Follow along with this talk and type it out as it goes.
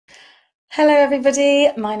Hello everybody,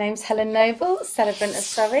 my name's Helen Noble, Celebrant of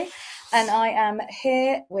Surrey, and I am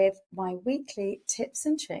here with my weekly tips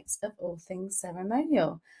and tricks of all things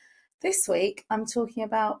ceremonial. This week I'm talking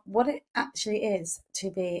about what it actually is to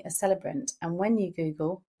be a celebrant, and when you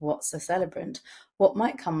Google what's a celebrant, what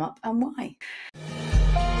might come up and why.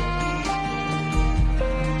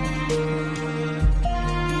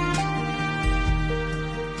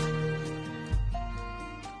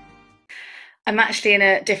 I'm actually in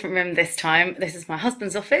a different room this time. This is my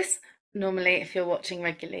husband's office. Normally, if you're watching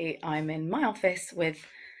regularly, I'm in my office with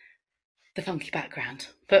the funky background.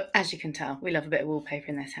 But as you can tell, we love a bit of wallpaper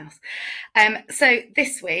in this house. So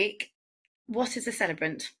this week, what is a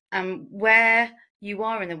celebrant and where you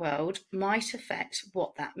are in the world might affect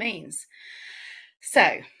what that means.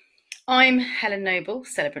 So I'm Helen Noble,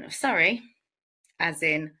 Celebrant of Surrey, as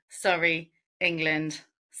in Surrey, England,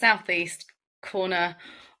 southeast corner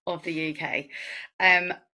of the UK.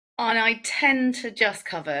 And I tend to just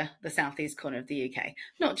cover the southeast corner of the UK,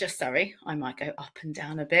 not just Surrey. I might go up and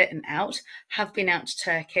down a bit and out. Have been out to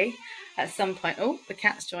Turkey at some point. Oh, the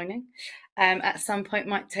cat's joining. At some point,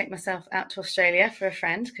 might take myself out to Australia for a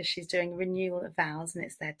friend because she's doing renewal of vows and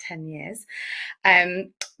it's their 10 years.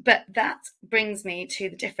 But that brings me to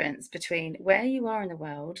the difference between where you are in the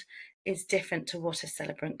world is different to what a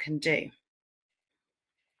celebrant can do.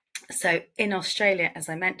 So in Australia, as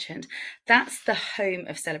I mentioned, that's the home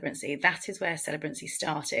of celebrancy. That is where celebrancy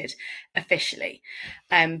started officially.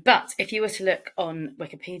 But if you were to look on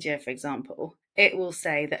Wikipedia, for example, it will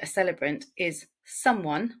say that a celebrant is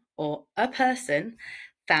someone or a person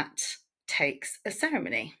that takes a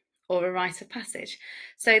ceremony or a rite of passage.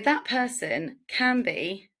 So that person can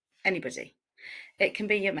be anybody. It can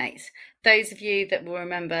be your mate. Those of you that will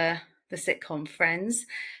remember the sitcom Friends,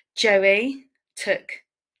 Joey took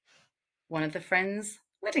one of the friends'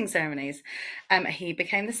 wedding ceremonies. He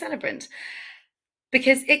became the celebrant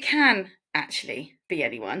because it can actually be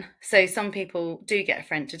anyone. So some people do get a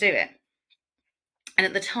friend to do it. And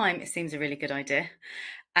at the time, it seems a really good idea.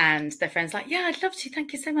 And their friend's like, yeah, I'd love to.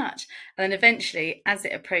 Thank you so much. And then eventually, as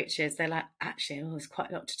it approaches, they're like, actually, there's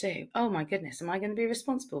quite a lot to do. Oh my goodness, am I going to be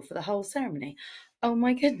responsible for the whole ceremony? Oh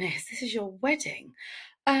my goodness, this is your wedding.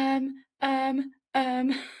 um, um,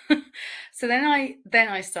 um. So then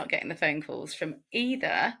I start getting the phone calls from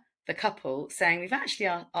either the couple saying, we've actually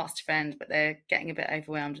asked a friend, but they're getting a bit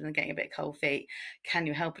overwhelmed and they're getting a bit cold feet. Can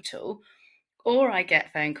you help at all? Or I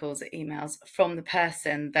get phone calls or emails from the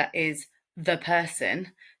person that is the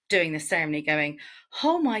person doing the ceremony going,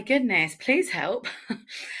 oh my goodness, please help.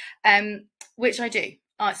 Which I do.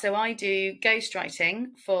 So I do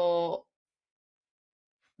ghostwriting for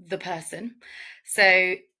the person.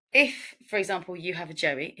 So if, for example, you have a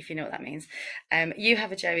Joey, if you know what that means, you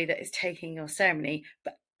have a Joey that is taking your ceremony,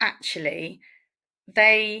 but actually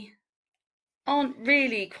they aren't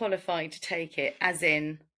really qualified to take it, as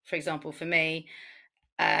in, for example, for me,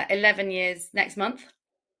 11 years next month.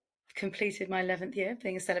 I've completed my 11th year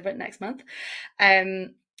being a celebrant next month.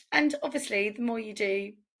 And obviously, the more you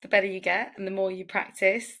do, the better you get, and the more you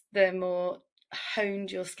practice, the more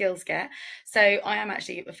honed your skills get. So I am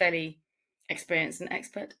actually a fairly experienced and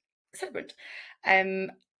expert celebrant.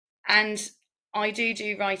 And I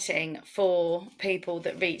do writing for people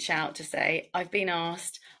that reach out to say, I've been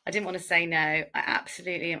asked, I didn't want to say no, I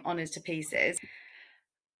absolutely am honoured to pieces,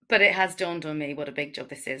 but it has dawned on me what a big job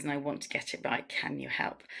this is and I want to get it right. Can you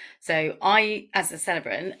help? So I, as a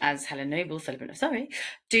celebrant, as Helen Noble, Celebrant of Surrey,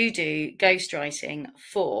 do ghostwriting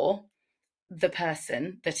for the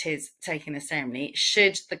person that is taking the ceremony,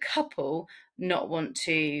 should the couple not want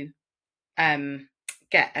to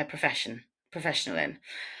get a professional in.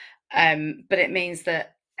 But it means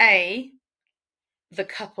that A, the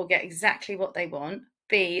couple get exactly what they want,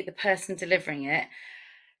 B, the person delivering it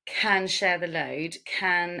can share the load,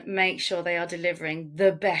 can make sure they are delivering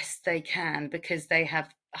the best they can because they have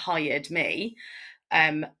hired me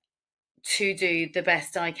to do the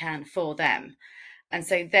best I can for them. And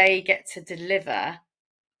so they get to deliver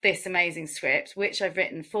this amazing script, which I've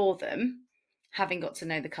written for them, having got to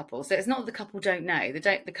know the couple. So it's not the couple don't know.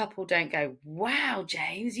 The couple don't go, wow,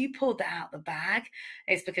 James, you pulled that out the bag.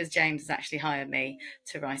 It's because James has actually hired me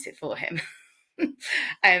to write it for him.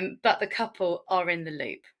 But the couple are in the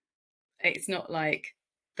loop. It's not like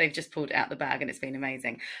they've just pulled it out the bag and it's been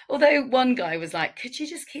amazing. Although one guy was like, could you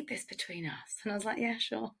just keep this between us? And I was like, yeah,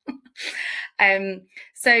 sure.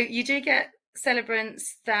 So you do get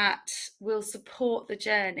celebrants that will support the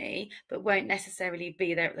journey but won't necessarily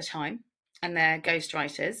be there at the time, and they're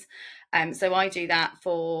ghostwriters. So I do that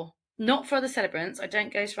for Not for other celebrants. I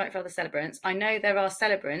don't ghostwrite for other celebrants. I know there are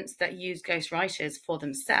celebrants that use ghostwriters for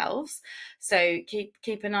themselves, so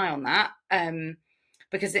keep an eye on that,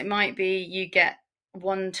 because it might be you get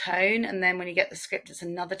one tone, and then when you get the script, it's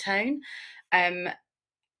another tone, and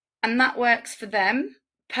that works for them.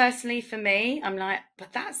 Personally, for me, I'm like,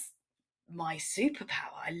 but that's my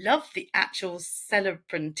superpower. I love the actual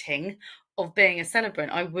celebranting of being a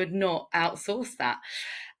celebrant. I would not outsource that,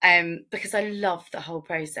 because I love the whole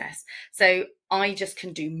process. So I just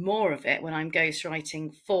can do more of it when I'm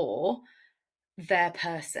ghostwriting for their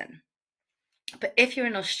person. But if you're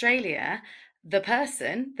in Australia, the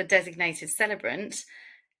person, the designated celebrant,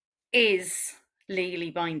 is legally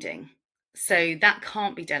binding. So that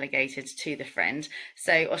can't be delegated to the friend.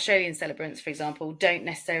 So Australian celebrants, for example, don't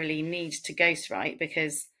necessarily need to ghostwrite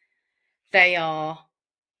because they are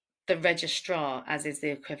the registrar, as is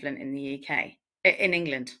the equivalent in the UK, in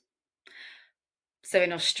England. So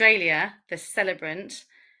in Australia, the celebrant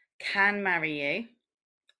can marry you,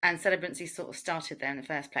 and celebrancy sort of started there in the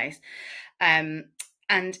first place. And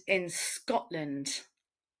in Scotland,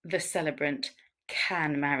 the celebrant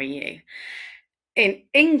can marry you. In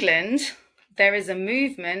England, there is a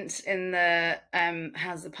movement in the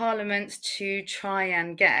House of Parliament to try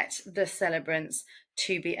and get the celebrants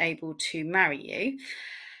to be able to marry you.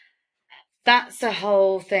 That's a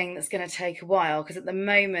whole thing that's going to take a while, because at the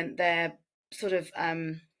moment they're sort of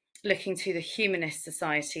looking to the Humanist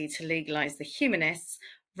Society to legalise the humanists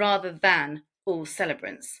rather than all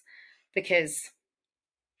celebrants. Because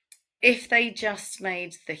if they just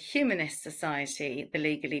made the Humanist Society the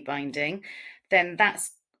legally binding, then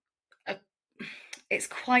it's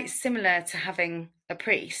quite similar to having a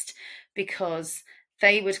priest, because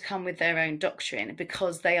they would come with their own doctrine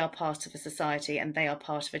because they are part of a society and they are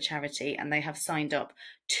part of a charity and they have signed up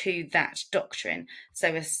to that doctrine.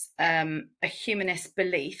 So a humanist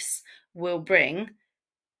beliefs will bring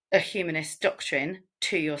a humanist doctrine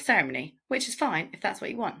to your ceremony, which is fine if that's what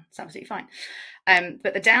you want. It's absolutely fine.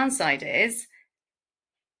 But the downside is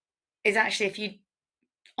actually if you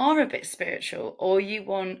are a bit spiritual, or you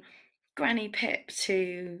want Granny Pip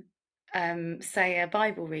to say a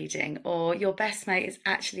Bible reading, or your best mate is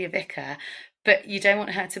actually a vicar, but you don't want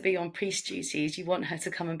her to be on priest duties, you want her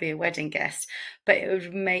to come and be a wedding guest, but it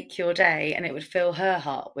would make your day and it would fill her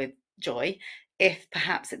heart with joy if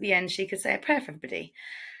perhaps at the end she could say a prayer for everybody.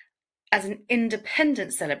 As an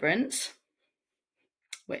independent celebrant,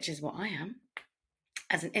 which is what I am,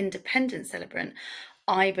 as an independent celebrant,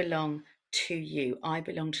 I belong to you. I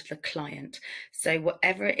belong to the client. So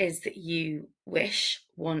whatever it is that you wish,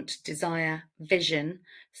 want, desire, vision,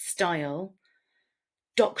 style,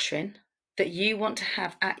 doctrine that you want to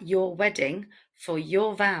have at your wedding, for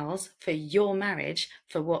your vows, for your marriage,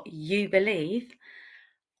 for what you believe,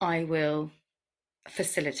 I will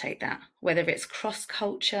facilitate that, whether it's cross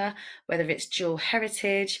culture, whether it's dual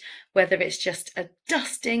heritage, whether it's just a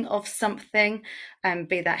dusting of something,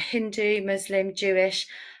 be that Hindu, Muslim, Jewish.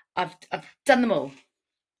 I've done them all.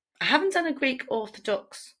 I haven't done a Greek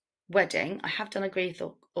Orthodox wedding. I have done a Greek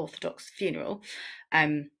Orthodox funeral,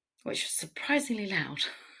 which was surprisingly loud.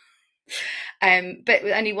 But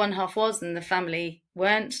only one half was and the family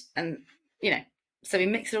weren't, and so we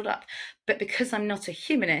mix it all up. But because I'm not a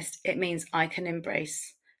humanist, it means I can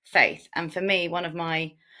embrace faith. And for me,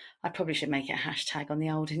 I probably should make it a hashtag on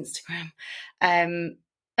the old Instagram.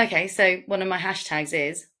 Okay, so one of my hashtags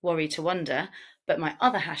is worry to wonder, but my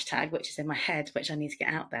other hashtag, which is in my head, which I need to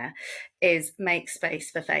get out there, is make space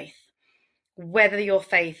for faith. Whether your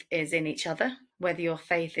faith is in each other, whether your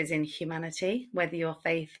faith is in humanity, whether your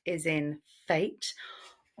faith is in fate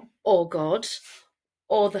or God,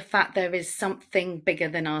 or the fact there is something bigger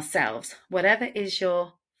than ourselves, whatever is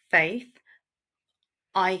your faith,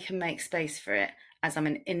 I can make space for it, as I'm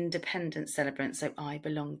an independent celebrant, so I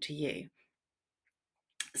belong to you.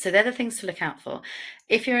 So they're the things to look out for.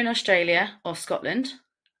 If you're in Australia or Scotland,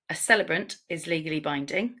 a celebrant is legally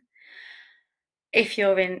binding. If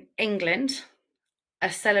you're in England, a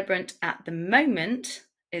celebrant at the moment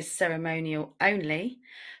is ceremonial only,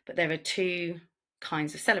 but there are two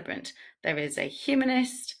kinds of celebrant. There is a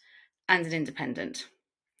humanist and an independent.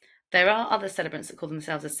 There are other celebrants that call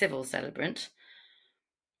themselves a civil celebrant.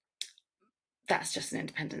 That's just an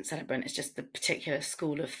independent celebrant. It's just the particular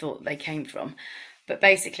school of thought they came from. But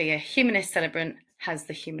basically, a humanist celebrant has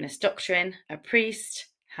the humanist doctrine, a priest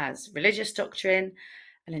has religious doctrine,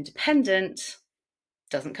 an independent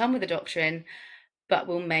doesn't come with a doctrine, but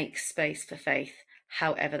will make space for faith,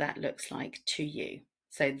 however that looks like to you.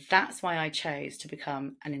 So that's why I chose to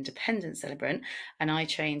become an independent celebrant, and I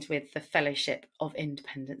trained with the Fellowship of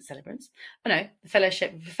Independent Celebrants. Oh no, the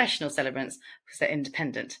Fellowship of Professional Celebrants, because they're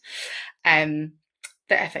independent. The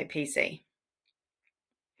FOPC,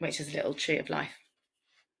 which is a little tree of life,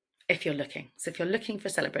 if you're looking. So if you're looking for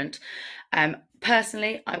a celebrant,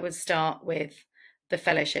 personally, I would start with the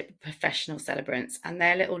Fellowship of Professional Celebrants, and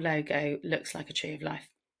their little logo looks like a tree of life.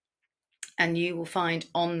 And you will find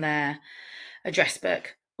on their address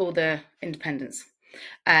book all the independents.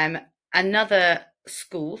 Another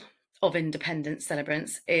school of independent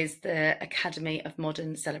celebrants is the Academy of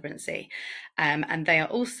Modern Celebrancy, and they are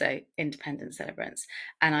also independent celebrants.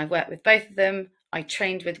 And I've worked with both of them. I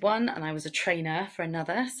trained with one and I was a trainer for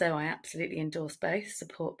another, so I absolutely endorse both,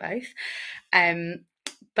 support both.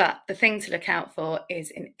 But the thing to look out for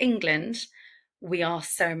is in England, we are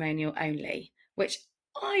ceremonial only, which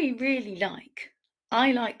I really like.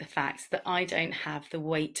 I like the fact that I don't have the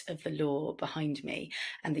weight of the law behind me,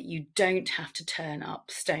 and that you don't have to turn up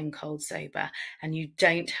stone cold sober, and you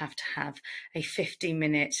don't have to have a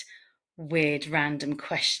 50-minute weird random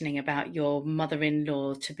questioning about your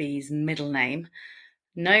mother-in-law to be's middle name.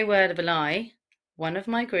 No word of a lie. One of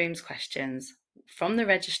my groom's questions from the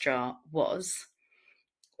registrar was,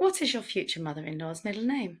 "What is your future mother-in-law's middle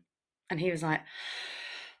name?" And he was like,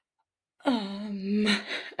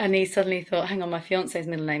 and he suddenly thought, hang on, my fiance's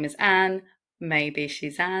middle name is Anne. Maybe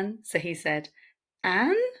she's Anne. So he said,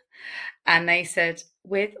 Anne? And they said,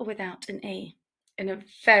 with or without an E, in a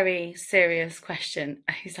very serious question.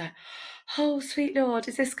 And he's like, oh, sweet Lord,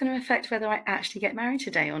 is this going to affect whether I actually get married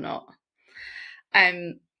today or not?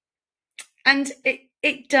 And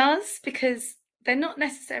it does, because they're not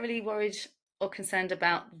necessarily worried or concerned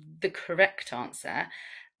about the correct answer.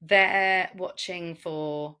 They're watching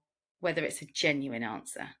for whether it's a genuine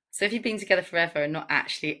answer. So if you've been together forever and not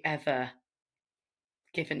actually ever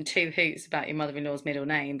given two hoots about your mother-in-law's middle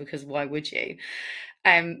name, because why would you?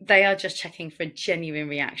 They are just checking for a genuine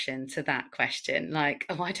reaction to that question. Like,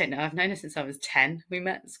 oh, I don't know, I've known her since I was 10. We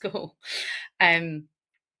met at school.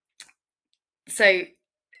 So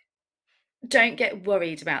don't get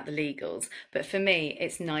worried about the legals. But for me,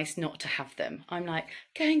 it's nice not to have them. I'm like,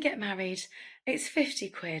 go and get married. It's 50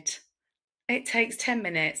 quid. It takes 10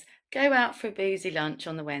 minutes. Go out for a boozy lunch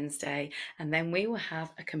on the Wednesday, and then we will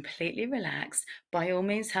have a completely relaxed, by all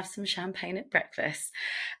means, have some champagne at breakfast.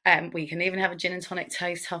 We can even have a gin and tonic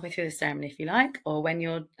toast halfway through the ceremony if you like, or when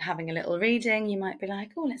you're having a little reading, you might be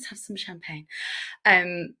like, oh, let's have some champagne.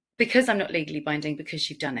 Because I'm not legally binding, because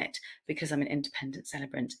you've done it, because I'm an independent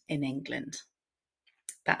celebrant in England.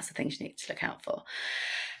 That's the things you need to look out for.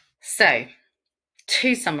 So,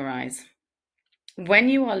 to summarise, when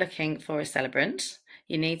you are looking for a celebrant,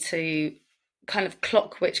 you need to kind of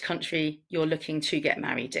clock which country you're looking to get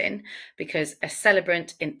married in, because a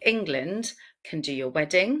celebrant in England can do your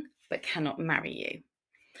wedding but cannot marry you.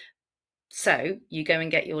 So you go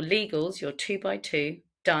and get your legals, your 2x2,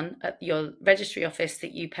 done at your registry office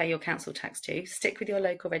that you pay your council tax to. Stick with your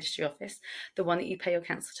local registry office, the one that you pay your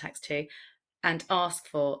council tax to, and ask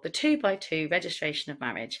for the 2x2 registration of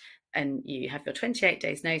marriage. And you have your 28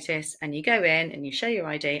 days notice, and you go in and you show your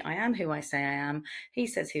ID. I am who I say I am. He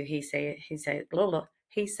says who he say, blah, blah.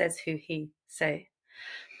 He says who he say.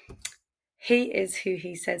 He is who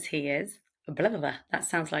he says he is. Blah, blah, blah. That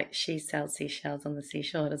sounds like she sells seashells on the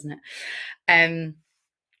seashore, doesn't it? And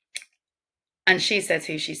she says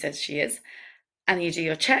who she says she is. And you do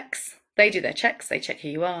your checks. They do their checks. They check who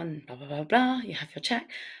you are, and blah, blah, blah, blah. You have your check.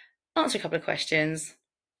 Answer a couple of questions.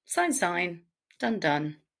 Sign.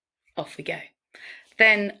 Done. Off we go.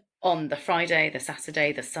 Then on the Friday, the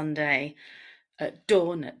Saturday, the Sunday, at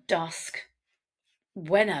dawn, at dusk,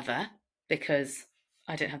 whenever, because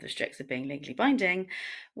I don't have the restrictions of being legally binding,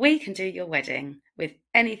 we can do your wedding with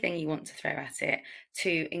anything you want to throw at it,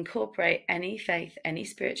 to incorporate any faith, any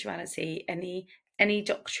spirituality, any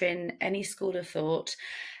doctrine, any school of thought,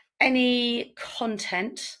 any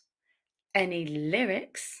content, any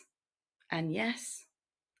lyrics. And yes,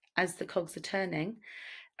 as the cogs are turning,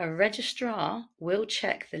 a registrar will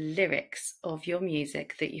check the lyrics of your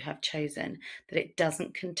music that you have chosen, that it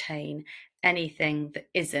doesn't contain anything that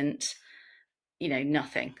isn't,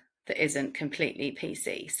 nothing that isn't completely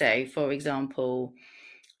PC. So, for example,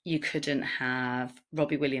 you couldn't have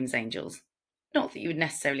Robbie Williams' Angels. Not that you would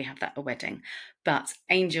necessarily have that at a wedding, but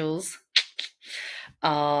angels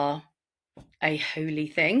are a holy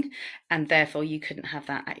thing, and therefore you couldn't have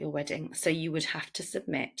that at your wedding. So you would have to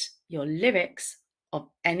submit your lyrics of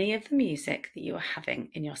any of the music that you are having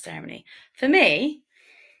in your ceremony. For me,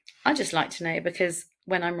 I just like to know, because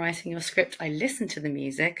when I'm writing your script, I listen to the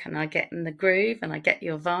music and I get in the groove and I get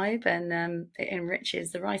your vibe, and it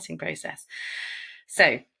enriches the writing process.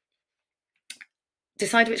 So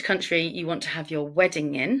decide which country you want to have your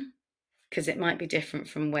wedding in, because it might be different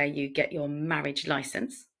from where you get your marriage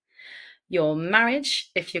license. Your marriage,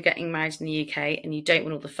 if you're getting married in the UK and you don't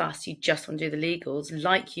want all the fuss, you just want to do the legals,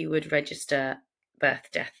 like you would register birth,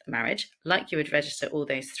 death, marriage, like you would register all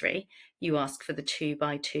those three. You ask for the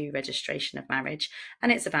 2x2 registration of marriage,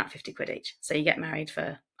 and it's about 50 quid each. So you get married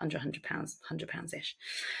for under £100, £100 ish.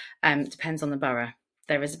 Depends on the borough.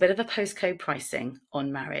 There is a bit of a postcode pricing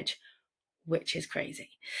on marriage, which is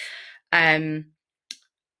crazy. And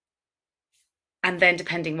then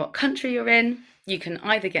depending what country you're in, you can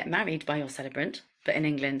either get married by your celebrant, but in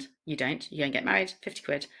England you don't. You go and get married, 50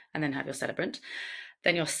 quid, and then have your celebrant.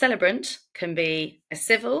 Then your celebrant can be a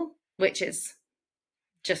civil, which is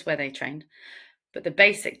just where they trained. But the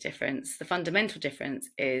basic difference, the fundamental difference,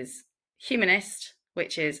 is humanist,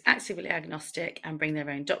 which is actively agnostic and bring their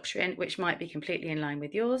own doctrine, which might be completely in line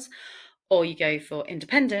with yours. Or you go for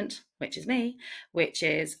independent, which is me, which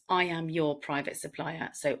is I am your private supplier.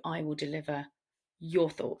 So I will deliver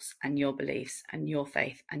your thoughts and your beliefs and your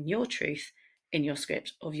faith and your truth in your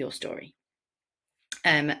script of your story.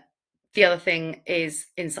 The other thing is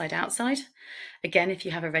inside outside. Again, if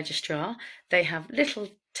you have a registrar, they have little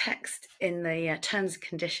text in the terms and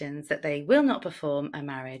conditions that they will not perform a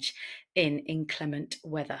marriage in inclement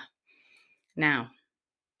weather. Now,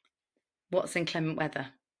 what's inclement weather?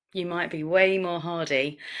 You might be way more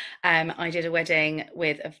hardy. I did a wedding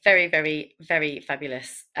with a very, very, very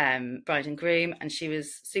fabulous bride and groom, and she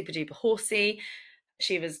was super duper horsey.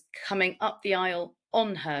 She was coming up the aisle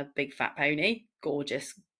on her big fat pony,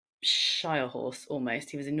 gorgeous Shire horse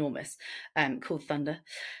almost. He was enormous, called Thunder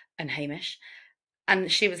and Hamish.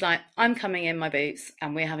 And she was like, I'm coming in my boots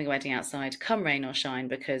and we're having a wedding outside, come rain or shine,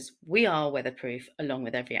 because we are weatherproof along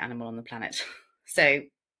with every animal on the planet. So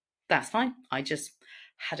that's fine. I just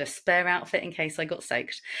had a spare outfit in case I got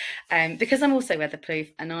soaked, because I'm also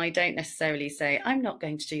weatherproof, and I don't necessarily say I'm not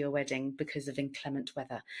going to do your wedding because of inclement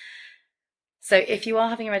weather. So if you are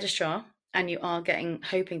having a registrar and you are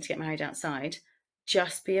hoping to get married outside,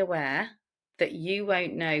 just be aware that you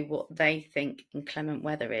won't know what they think inclement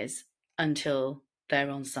weather is until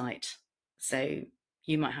they're on site. So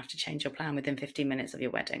you might have to change your plan within 15 minutes of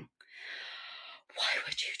your wedding. Why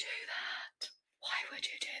would you do that? Why would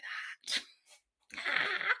you do that?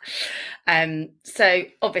 So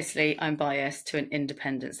obviously I'm biased to an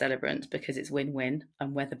independent celebrant because it's win-win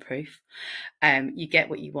and weatherproof. You get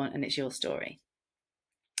what you want and it's your story.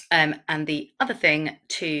 And the other thing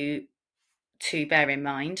to bear in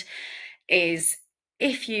mind is,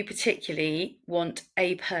 if you particularly want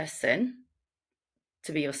a person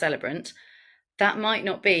to be your celebrant, that might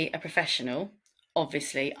not be a professional.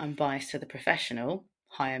 Obviously, I'm biased to the professional.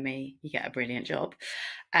 Hire me, you get a brilliant job.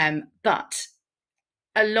 But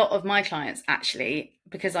a lot of my clients, actually,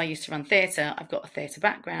 because I used to run theatre, I've got a theatre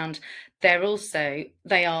background, they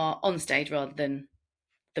are on stage rather than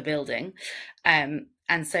the building. And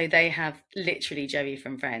so they have literally Joey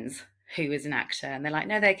from Friends, who is an actor, and they're like,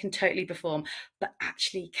 no, they can totally perform, but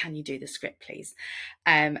actually, can you do the script, please?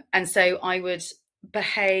 And so I would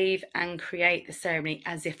behave and create the ceremony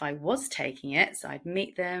as if I was taking it. So I'd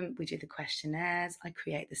meet them, we do the questionnaires, I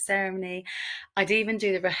create the ceremony, I'd even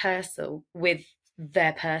do the rehearsal with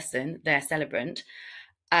their person, their celebrant,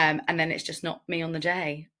 and then it's just not me on the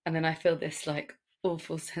day, and then I feel this like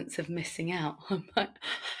awful sense of missing out. I'm like,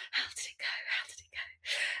 how did it go? How did it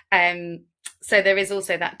go? So there is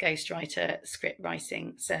also that ghostwriter script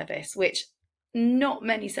writing service, which not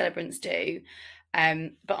many celebrants do.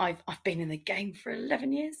 But I've been in the game for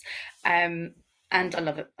 11 years, and I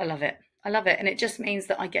love it. I love it. I love it, and it just means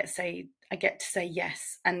that I get to say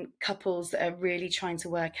yes. And couples that are really trying to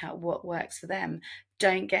work out what works for them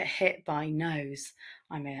don't get hit by no's.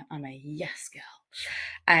 I'm a yes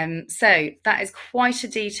girl. So that is quite a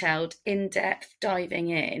detailed, in-depth diving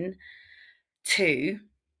in to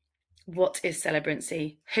what is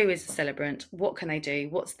celebrancy, who is a celebrant, what can they do,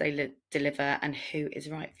 what do they deliver, and who is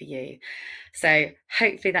right for you. So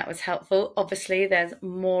hopefully that was helpful. Obviously, there's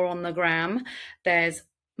more on the gram. There's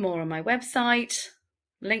more on my website,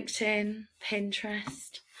 LinkedIn,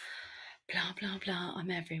 Pinterest, blah, blah, blah.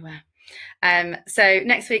 I'm everywhere. So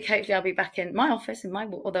next week, hopefully I'll be back in my office,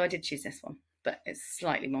 although I did choose this one, but it's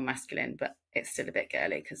slightly more masculine, but it's still a bit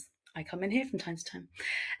girly because I come in here from time to time.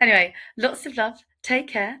 Anyway, lots of love, take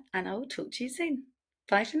care, and I will talk to you soon.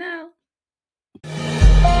 Bye for now.